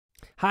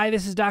Hi,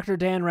 this is Dr.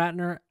 Dan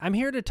Ratner. I'm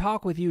here to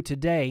talk with you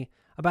today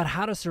about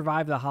how to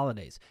survive the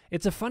holidays.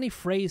 It's a funny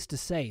phrase to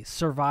say,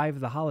 survive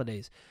the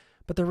holidays,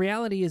 but the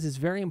reality is it's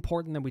very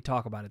important that we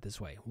talk about it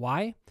this way.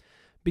 Why?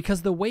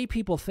 Because the way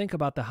people think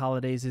about the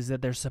holidays is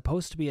that they're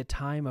supposed to be a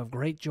time of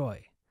great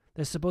joy.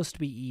 They're supposed to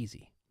be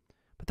easy.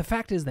 But the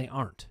fact is they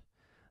aren't.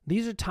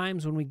 These are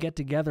times when we get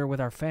together with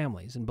our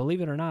families, and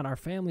believe it or not, our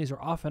families are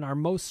often our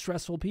most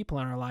stressful people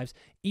in our lives,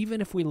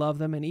 even if we love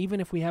them and even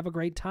if we have a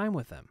great time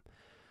with them.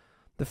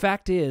 The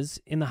fact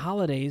is, in the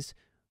holidays,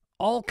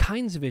 all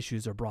kinds of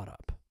issues are brought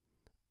up.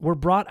 We're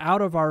brought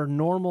out of our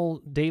normal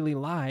daily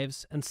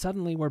lives, and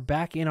suddenly we're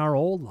back in our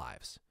old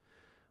lives.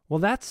 Well,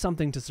 that's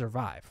something to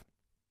survive.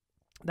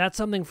 That's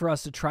something for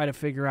us to try to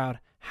figure out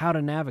how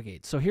to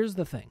navigate. So here's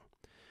the thing.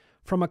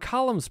 From a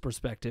column's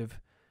perspective,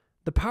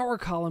 the power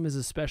column is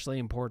especially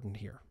important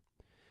here.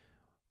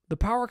 The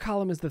power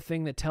column is the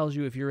thing that tells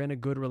you if you're in a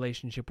good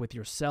relationship with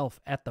yourself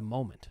at the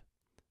moment.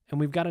 And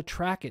we've got to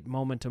track it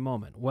moment to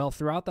moment. Well,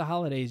 throughout the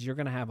holidays, you're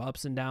going to have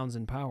ups and downs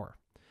in power.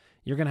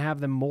 You're going to have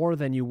them more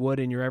than you would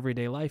in your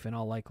everyday life in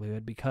all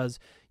likelihood because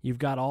you've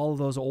got all of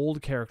those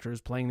old characters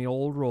playing the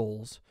old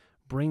roles,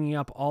 bringing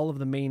up all of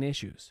the main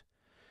issues.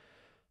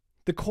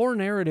 The core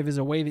narrative is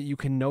a way that you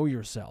can know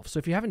yourself. So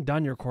if you haven't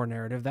done your core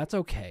narrative, that's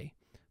okay.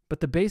 But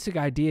the basic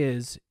idea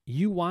is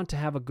you want to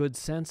have a good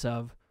sense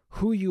of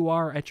who you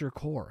are at your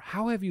core.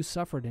 How have you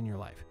suffered in your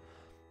life?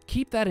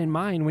 Keep that in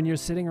mind when you're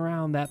sitting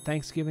around that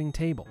Thanksgiving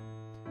table.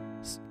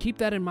 Keep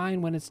that in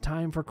mind when it's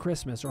time for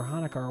Christmas or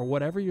Hanukkah or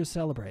whatever you're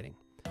celebrating.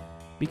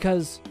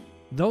 Because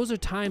those are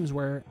times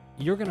where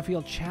you're going to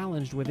feel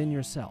challenged within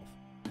yourself.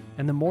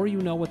 And the more you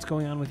know what's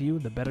going on with you,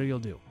 the better you'll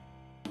do.